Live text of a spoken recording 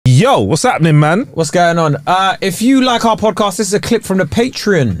Yo, what's happening, man? What's going on? If you like our podcast, this is a clip from the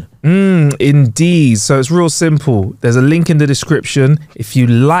Patreon. Indeed. So it's real simple. There's a link in the description. If you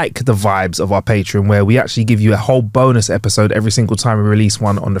like the vibes of our Patreon, where we actually give you a whole bonus episode every single time we release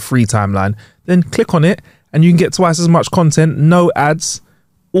one on the free timeline, then click on it and you can get twice as much content, no ads,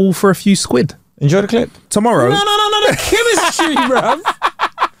 all for a few squid. Enjoy the clip. Tomorrow. No, the chemistry, bruv.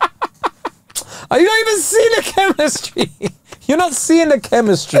 Are you not even seeing the chemistry? You're not seeing the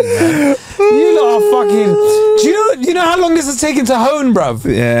chemistry, man. You lot are fucking... Do you know how long this has taken to hone, bruv?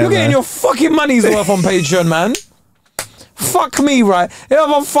 Yeah, You're getting your fucking money's worth on Patreon, man. Fuck me, right?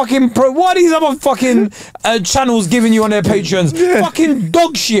 What are these other fucking channels giving you on their Patreons? Yeah. Fucking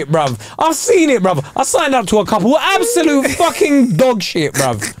dog shit, bruv. I've seen it, bruv. I signed up to a couple. Absolute fucking dog shit,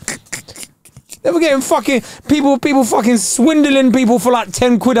 bruv. They were getting fucking people fucking swindling people for like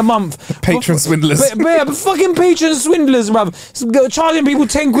 10 quid a month. Patron swindlers. But fucking patron swindlers, bruv. Charging people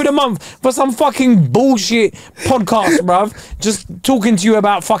 10 quid a month for some fucking bullshit podcast, bruv. Just talking to you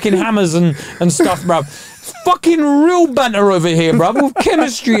about fucking hammers and stuff, bruv. Fucking real banter over here, bruv, with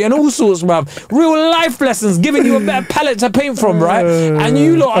chemistry and all sorts, bruv. Real life lessons, giving you a better palette to paint from, right? And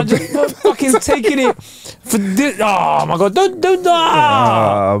you lot are just fucking taking it for this. Oh my god, don't.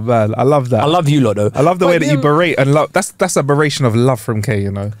 Oh man, I love that. I love you lot though. I love the way that you berate and love. That's a beration of love from Kae,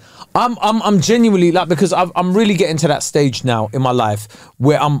 you know. I'm genuinely like, because I'm really getting to that stage now in my life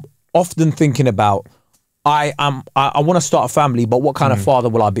where I'm often thinking about I want to start a family, but what kind of father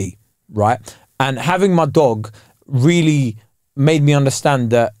will I be, right? And having my dog really made me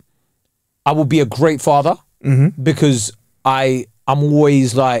understand that I will be a great father because I'm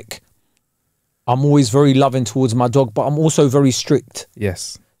always very loving towards my dog, but I'm also very strict.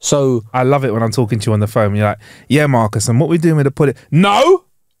 Yes. So I love it when I'm talking to you on the phone. You're like, yeah, Marcus, and what we're doing with the pudding? No,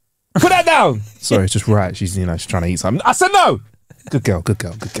 put that down. Sorry, it's just right. She's she's trying to eat something. I said no. Good girl.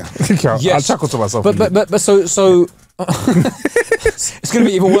 Yes. I chuckle to myself. But so. It's gonna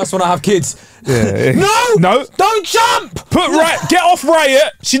be even worse when I have kids. Yeah. No, don't jump. Get off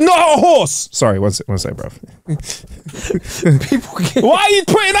Riot. She's not a horse. Sorry, one sec, bro. Why are you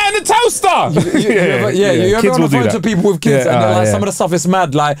putting that in the toaster? You ever on the phone to people with kids and some of the stuff is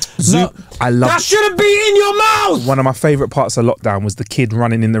mad. Like, no, that shouldn't be in your mouth. One of my favourite parts of lockdown was the kid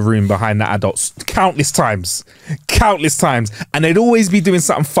running in the room behind the adults countless times, and they'd always be doing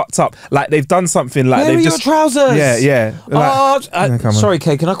something fucked up. Like they've done something like they've just trousers. Yeah. Like, sorry,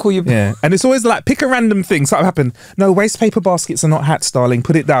 Kae, can I call you? Yeah, and it's always like pick a random thing. Something happened. No, waste paper baskets are not hats, darling.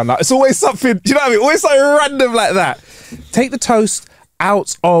 Put it down. Like it's always something. Do you know what I mean? Always something random like that. Take the toast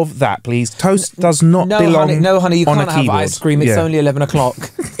out of that, please. Toast does not belong. No, honey, you on can't a have keyboard. ice cream. It's only 11 o'clock.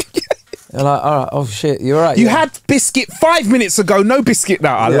 You're like, all right, oh shit, you're right. You had biscuit 5 minutes ago. No biscuit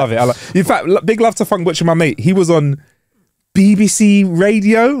now. I love it. In fact, big love to Funk Butcher, my mate. He was on BBC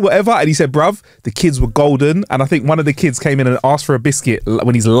radio, whatever, and he said, bruv, the kids were golden, and I think one of the kids came in and asked for a biscuit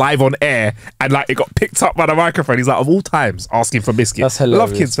when he's live on air, and like it got picked up by the microphone. He's like, of all times, asking for biscuit. That's hilarious. I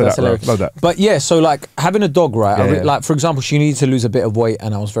love kids for that, bro. Love that. But yeah, so like having a dog, right? Like for example, she needed to lose a bit of weight,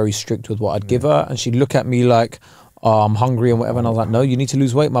 and I was very strict with what I'd give her, and she'd look at me like, oh, I'm hungry and whatever, and I was like, no, you need to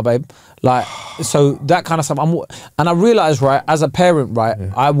lose weight, my babe. Like, so that kind of stuff. And I realized, right, as a parent, right,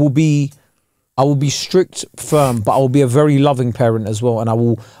 I will be strict, firm, but I will be a very loving parent as well. And I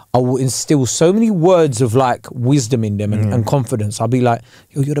will instill so many words of like wisdom in them and confidence. I'll be like,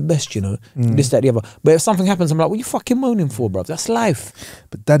 yo, you're the best, you know, this, that, the other. But if something happens, I'm like, what are you fucking moaning for, bro? That's life.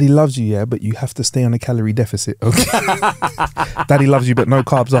 But daddy loves you, yeah, but you have to stay on a calorie deficit, okay? Daddy loves you, but no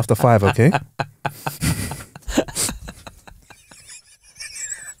carbs after 5, okay?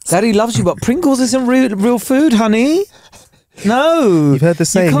 Daddy loves you, but Pringles isn't real food, honey. No, you've heard the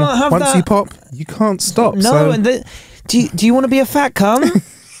saying. Once you pop, you can't stop. No, so. and do you want to be a fat cunt?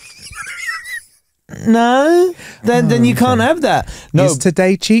 No, then you can't have that. No, is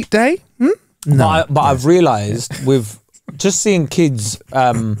today cheat day? No, but I've realised with just seeing kids.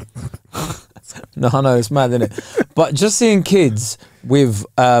 No, I know it's mad, isn't it? But just seeing kids with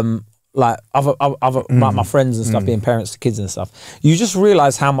like other my friends and stuff being parents to kids and stuff, you just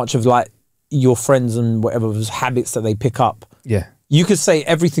realise how much of like your friends and whatever's habits that they pick up. Yeah. You could say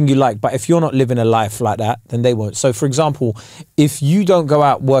everything you like, but if you're not living a life like that, then they won't. So for example, if you don't go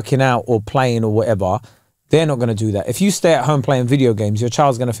out working out or playing or whatever, they're not going to do that. If you stay at home playing video games, your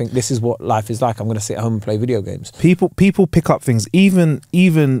child's going to think this is what life is like. I'm going to sit at home and play video games. People pick up things, even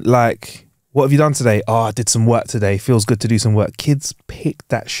like, what have you done today? Oh, I did some work today. Feels good to do some work. Kids pick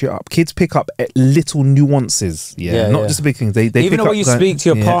that shit up. Kids pick up little nuances. Not just big things. They even pick the up way you speak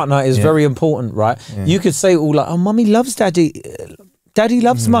to your partner is very important, right? You could say all like, oh, mummy loves daddy. Daddy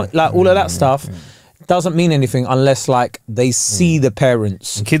loves mum, like all of that stuff. doesn't mean anything unless like they see the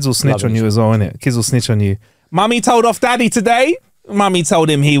parents. And kids will snitch on you as well, innit? Kids will snitch on you. Mummy told off daddy today. Mummy told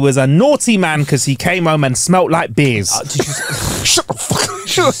him he was a naughty man because he came home and smelt like beers. Did you Shut the fuck up.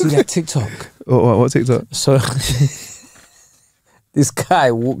 Did you see that TikTok? What TikTok? So this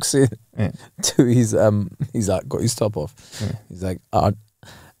guy walks in to his he's like got his top off. He's like,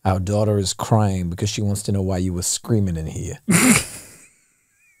 our daughter is crying because she wants to know why you were screaming in here.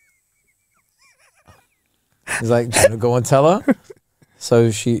 He's like, do you want to go and tell her?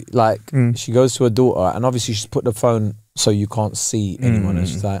 So she like she goes to her daughter, and obviously she's put the phone so you can't see anyone. And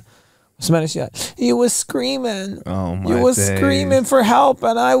she's like, what's the matter? She's like, you were screaming. Oh my You were screaming for help,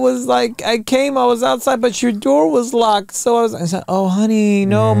 and I was like, I was outside, but your door was locked. So I was like, oh honey,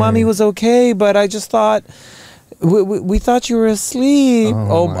 no, mommy was okay, but I just thought we thought you were asleep.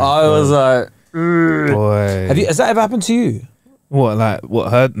 I was like, boy. has that ever happened to you? What, like,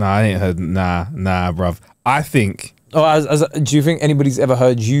 what, heard? Nah, I ain't heard. Nah, bruv. I think. Oh, do you think anybody's ever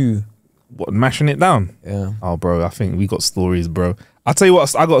heard you? What, mashing it down? Yeah. Oh, bro, I think we got stories, bro. I'll tell you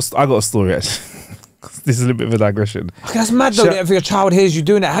what, I got a story, actually. This is a little bit of a digression. Okay, that's mad, though, that if your child hears you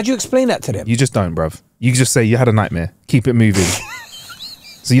doing that. How do you explain that to them? You just don't, bruv. You just say, you had a nightmare. Keep it moving.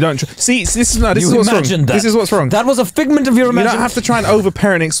 So you don't... See, this is what's wrong. This is what's wrong. That was a figment of your imagination. You don't have to try and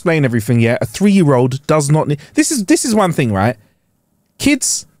over-parent and explain everything, yeah? A 3-year-old does not need... This is one thing, right?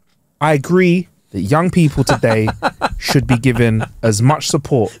 Kids, I agree that young people today should be given as much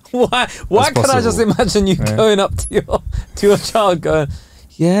support. Why can I just imagine you going up to your child going,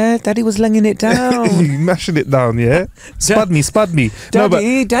 yeah, daddy was laying it down. Mashing it down, yeah? Spud me.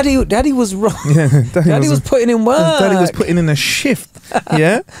 Daddy was wrong. Yeah, daddy was putting in work. Daddy was putting in a shift,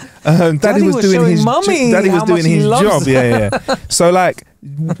 yeah? Daddy was doing his job, yeah. So, like,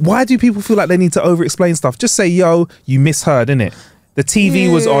 why do people feel like they need to over-explain stuff? Just say, yo, you misheard, innit? The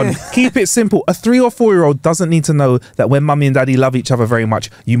TV was on. Keep it simple. A 3 or 4-year-old doesn't need to know that when mummy and daddy love each other very much,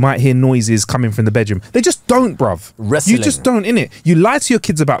 you might hear noises coming from the bedroom. They just don't, bruv. Wrestling. You just don't, innit? You lie to your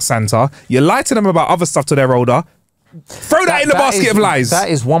kids about Santa. You lie to them about other stuff till they're older. Throw that in the basket of lies. That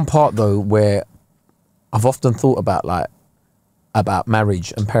is one part, though, where I've often thought about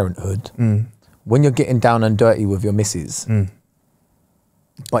marriage and parenthood. When you're getting down and dirty with your missus,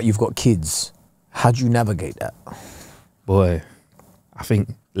 but you've got kids, how do you navigate that? Boy, I think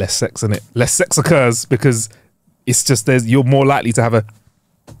less sex, innit? Less sex occurs because it's just you're more likely to have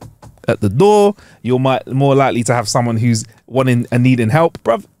at the door. You're more likely to have someone who's wanting and needing help,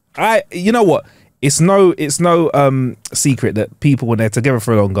 bruv. You know what? It's no secret that people, when they're together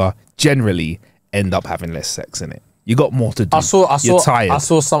for longer, generally end up having less sex, innit? You got more to do. You're tired.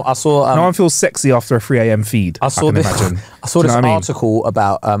 No one feels sexy after a 3 a.m. feed. I saw this article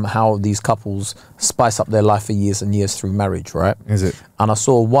about how these couples spice up their life for years and years through marriage, right? Is it? And I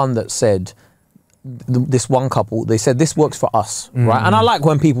saw one that said, this one couple, they said, this works for us, right? And I like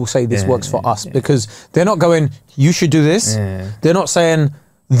when people say this works for us because they're not going, you should do this. They're not saying,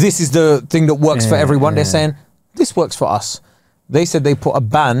 this is the thing that works for everyone. They're saying, this works for us. They said they put a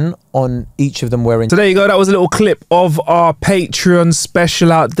ban on each of them wearing... So there you go. That was a little clip of our Patreon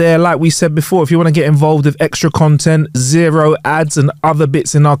special out there. Like we said before, if you want to get involved with extra content, 0 ads and other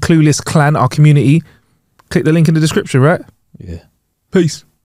bits in our Clueless clan, our community, click the link in the description, right? Yeah. Peace.